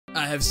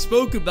I have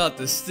spoke about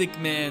the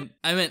stickman,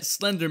 I meant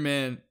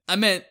slenderman, I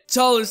meant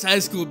tallest high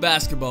school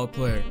basketball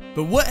player.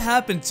 But what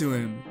happened to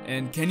him?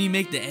 And can he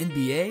make the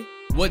NBA?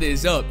 What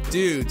is up,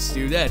 dudes,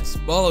 dudettes,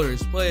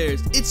 ballers,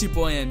 players? It's your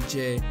boy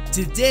MJ.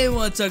 Today I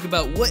want to talk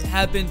about what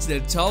happened to the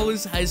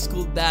tallest high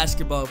school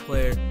basketball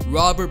player,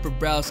 Robert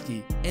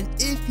Bobroczky, and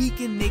if he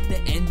can make the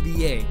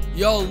NBA.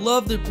 Y'all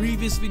loved the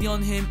previous video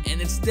on him,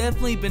 and it's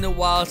definitely been a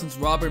while since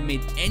Robert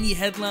made any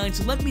headlines,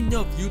 so let me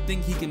know if you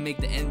think he can make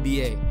the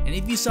NBA. And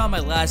if you saw my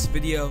last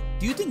video,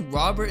 do you think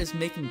Robert is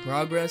making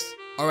progress?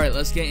 Alright,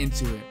 let's get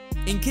into it.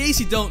 In case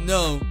you don't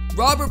know,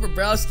 Robert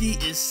Bobroczky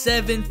is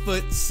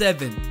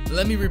 7'7".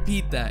 Let me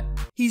repeat that.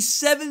 He's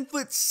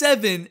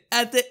 7'7"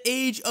 at the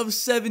age of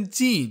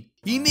 17.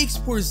 He makes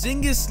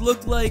Porzingis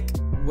look like,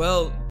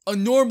 well, a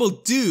normal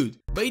dude,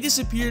 but he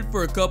disappeared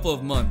for a couple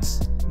of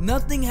months.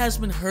 Nothing has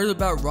been heard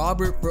about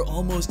Robert for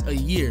almost a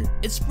year.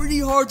 It's pretty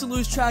hard to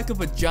lose track of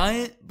a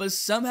giant, but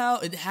somehow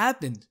it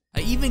happened. I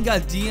even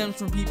got DMs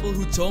from people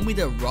who told me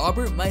that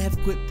Robert might have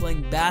quit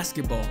playing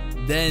basketball.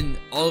 Then,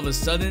 all of a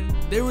sudden,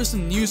 there were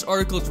some news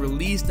articles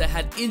released that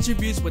had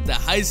interviews with the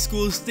high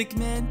school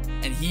stickman,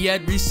 and he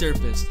had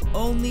resurfaced.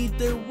 Only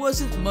there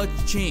wasn't much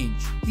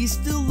change. He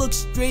still looks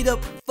straight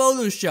up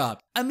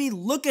photoshopped. I mean,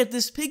 look at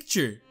this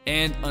picture.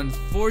 And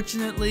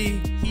unfortunately,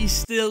 he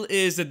still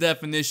is the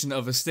definition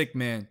of a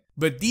stickman.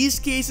 But these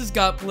cases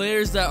got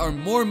players that are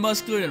more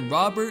muscular than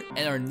Robert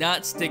and are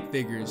not stick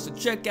figures, so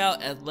check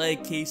out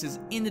athletic cases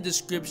in the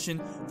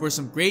description for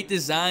some great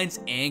designs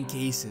and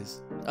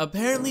cases.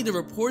 Apparently the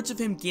reports of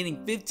him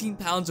gaining 15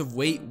 pounds of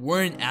weight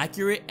weren't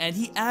accurate, and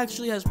he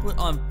actually has put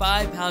on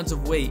 5 pounds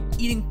of weight,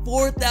 eating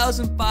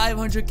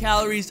 4,500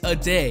 calories a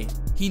day.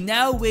 He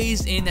now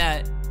weighs in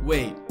at,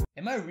 wait,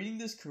 am I reading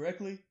this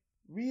correctly?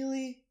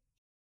 Really?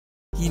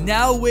 He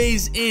now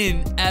weighs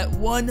in at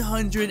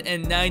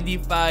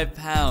 195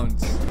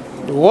 pounds.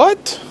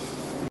 What?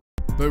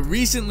 But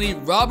recently,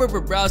 Robert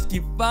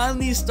Bobroczky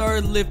finally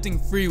started lifting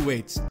free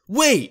weights.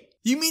 Wait,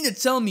 you mean to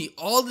tell me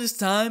all this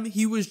time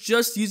he was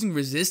just using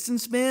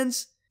resistance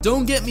bands?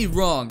 Don't get me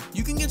wrong,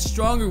 you can get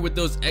stronger with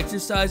those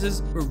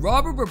exercises, but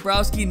Robert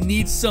Bobroczky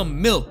needs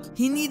some milk.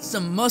 He needs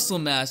some muscle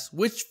mass,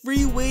 which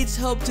free weights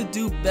help to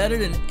do better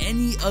than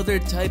any other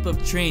type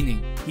of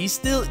training. He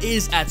still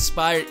is at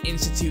Spire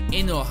Institute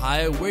in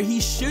Ohio, where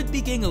he should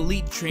be getting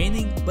elite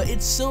training, but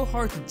it's so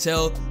hard to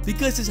tell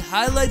because his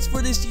highlights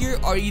for this year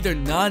are either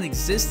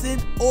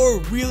non-existent or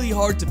really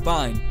hard to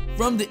find.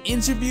 From the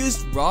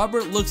interviews,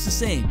 Robert looks the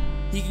same.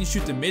 He can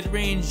shoot the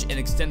mid-range and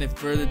extend it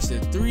further to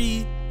the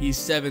 3. He's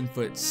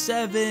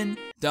 7'7".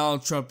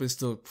 Donald Trump is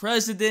still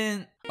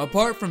president.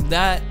 Apart from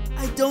that,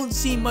 I don't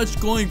see much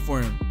going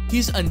for him.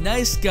 He's a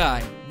nice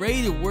guy,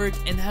 ready to work,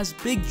 and has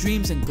big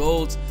dreams and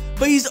goals,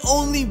 but he's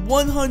only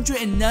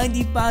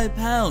 195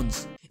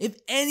 pounds. If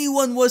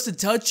anyone was to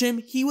touch him,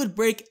 he would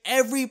break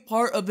every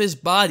part of his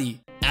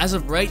body. As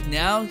of right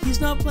now, he's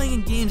not playing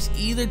in games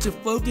either to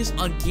focus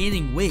on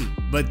gaining weight.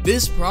 But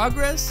this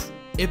progress?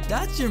 If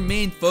that's your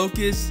main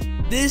focus,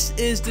 this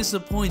is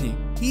disappointing.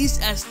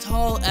 He's as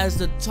tall as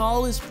the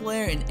tallest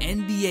player in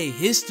NBA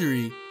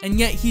history, and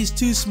yet he's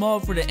too small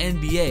for the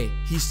NBA.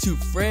 He's too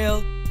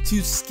frail,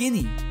 too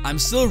skinny. I'm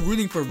still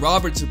rooting for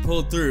Robert to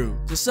pull through,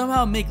 to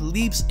somehow make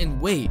leaps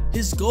in weight.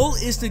 His goal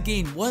is to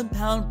gain 1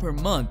 pound per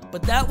month,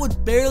 but that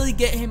would barely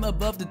get him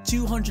above the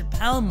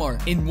 200-pound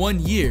mark in 1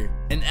 year.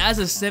 And as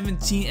a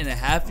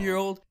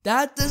 17-and-a-half-year-old,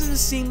 that doesn't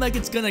seem like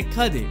it's gonna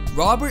cut it.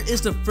 Robert is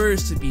the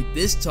first to be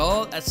this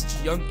tall at such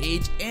a young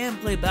age and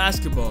play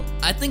basketball.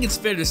 I think it's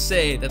fair to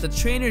say that the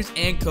trainers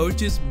and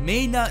coaches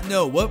may not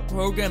know what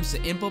programs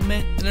to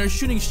implement and are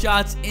shooting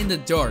shots in the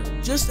dark.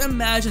 Just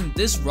imagine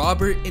this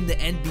Robert in the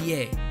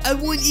NBA. I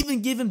wouldn't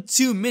even give him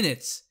 2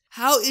 minutes.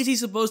 How is he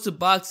supposed to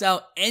box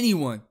out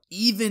anyone?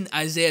 Even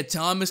Isaiah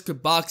Thomas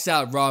could box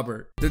out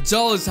Robert. The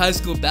tallest high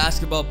school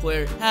basketball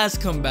player has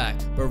come back,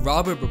 but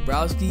Robert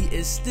Bobroczky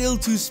is still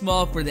too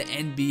small for the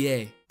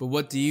NBA. But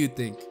what do you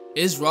think?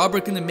 Is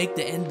Robert gonna make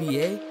the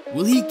NBA?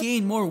 Will he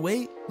gain more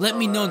weight? Let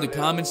me know in the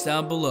comments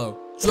down below.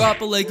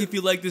 Drop a like if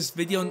you like this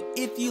video and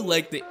if you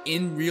like the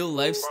in real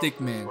life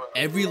stickman.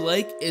 Every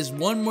like is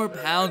 1 more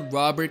pound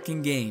Robert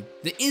can gain.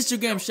 The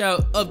Instagram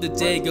shout of the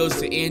day goes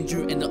to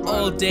Andrew, and the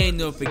all day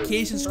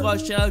notification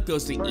squad shout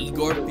goes to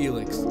Igor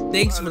Felix.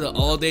 Thanks for the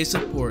all day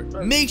support.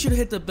 Make sure to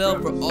hit the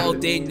bell for all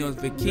day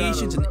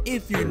notifications, and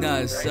if you're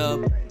not a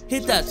sub,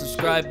 hit that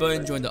subscribe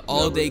button, join the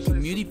all day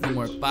community for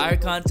more fire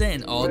content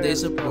and all day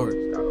support.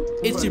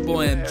 It's your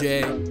boy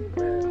MJ.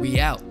 We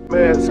out.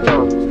 Mask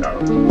on,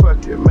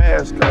 fuck it,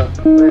 mask on.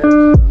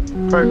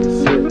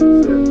 Percocet,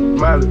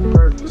 Miley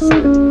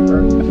Percocet.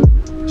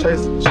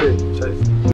 Chase a chick, chase.